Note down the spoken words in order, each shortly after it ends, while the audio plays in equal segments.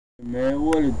Man,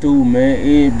 what it do, man?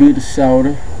 Eggbeata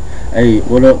Shawty. Hey,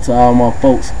 what up to all my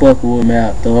folks fucking with me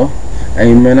out there?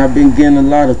 Hey, man, I've been getting a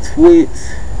lot of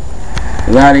tweets.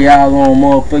 A lot of y'all on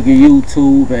motherfucking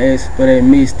YouTube and ask for that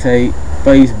mixtape,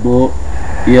 Facebook.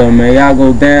 Yeah, man, y'all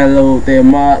go download that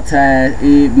monetized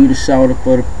Eggbeata Shawty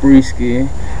for the free skin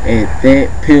at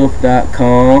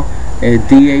thatpiff.com at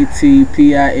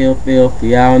DATPIFF for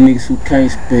y'all niggas who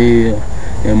can't spell.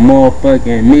 And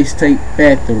motherfucking Mixtape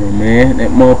Factory, man. That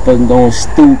motherfucking going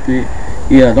stupid.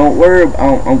 Yeah, don't worry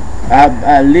about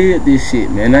I live this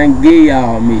shit, man. I can give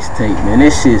y'all a mixtape, man.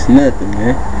 That shit's nothing,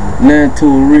 man. Nothing to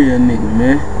a real nigga,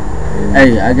 man.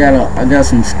 Hey, I got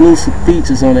some exclusive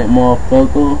features on that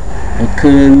motherfucker. A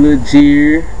cousin Lil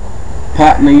Jerry,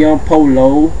 partner Young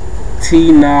Polo,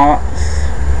 T-Knox,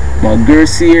 my girl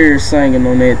Sierra singing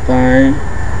on that thing.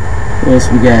 What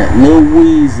else we got? Lil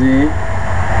Weezy,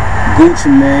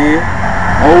 Gucci Man,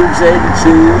 OJ the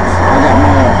Juice. I got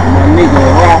my nigga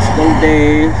Roscoe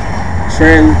Dash,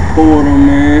 Transporter,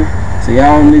 man. So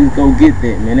y'all niggas go get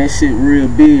that, man. That shit real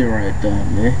big right there,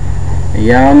 man. And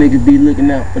y'all niggas be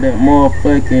looking out for that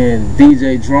motherfucking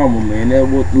DJ Drama, man.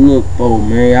 That's what to look for,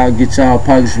 man. Y'all get y'all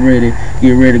pockets ready.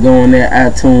 Get ready to go on that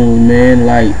iTunes, man.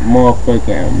 Like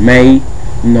motherfucking May.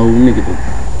 You know, nigga,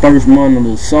 the first month of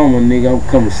the summer, nigga, I'm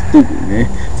coming stupid,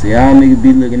 man. So y'all niggas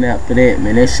be looking out for that,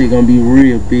 man. That shit gonna be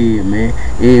real big, man.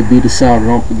 Eggbeata Shawty,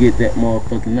 don't forget that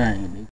motherfucking name, man.